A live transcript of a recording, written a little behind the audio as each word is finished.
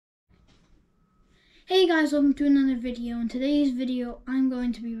Hey guys, welcome to another video. In today's video, I'm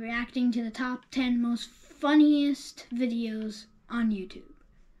going to be reacting to the top 10 most funniest videos on YouTube.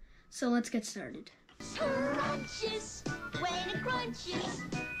 So let's get started. Crunches, when it crunches,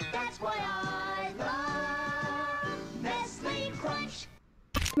 that's why I love Nestle Crunch.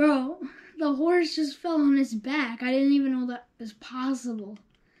 Bro, the horse just fell on his back. I didn't even know that was possible.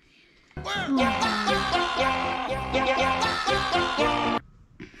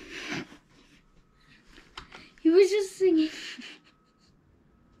 He was just singing.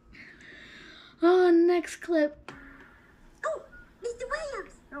 Oh, next clip. Oh, Mr.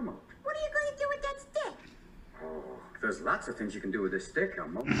 Williams. Elmo. What are you going to do with that stick? Oh, there's lots of things you can do with this stick,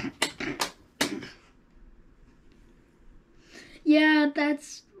 Elmo. Yeah,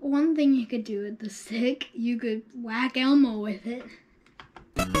 that's one thing you could do with the stick. You could whack Elmo with it.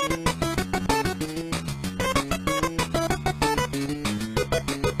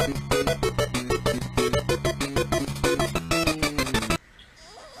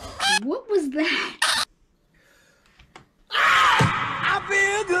 What was that? I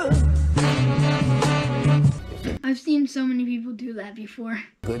feel good. I've seen so many people do that before.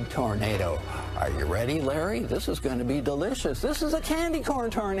 Good tornado. Are you ready, Larry? This is going to be delicious. This is a candy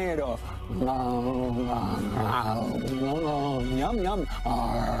corn tornado. Yum, yum.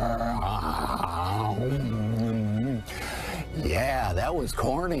 Yeah, that was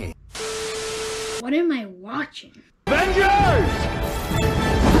corny. What am I watching? Avengers!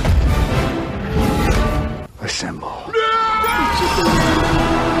 Assemble.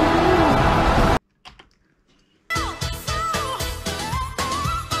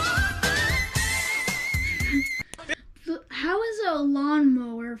 How is a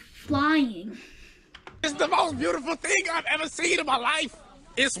lawnmower flying? It's the most beautiful thing I've ever seen in my life.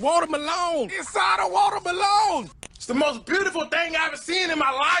 It's watermelon. Inside a watermelon. It's the most beautiful thing I've ever seen in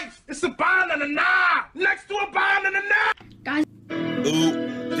my life. It's a banana next to a banana. Guys,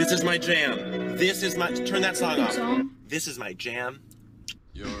 Ooh, this is my jam. This is my... Turn that song off. song. This is my jam.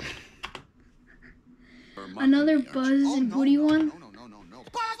 Another Buzz and Woody one.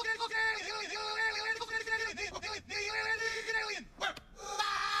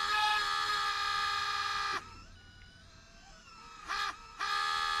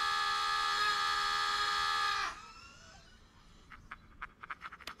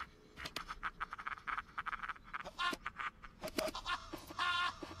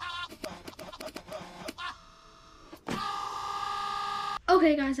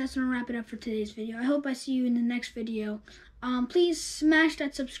 Okay guys, that's gonna wrap it up for today's video. I hope I see you in the next video. Please smash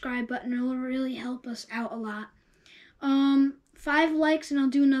that subscribe button. It'll really help us out a lot. 5 likes and I'll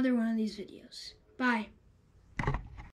do another one of these videos. Bye.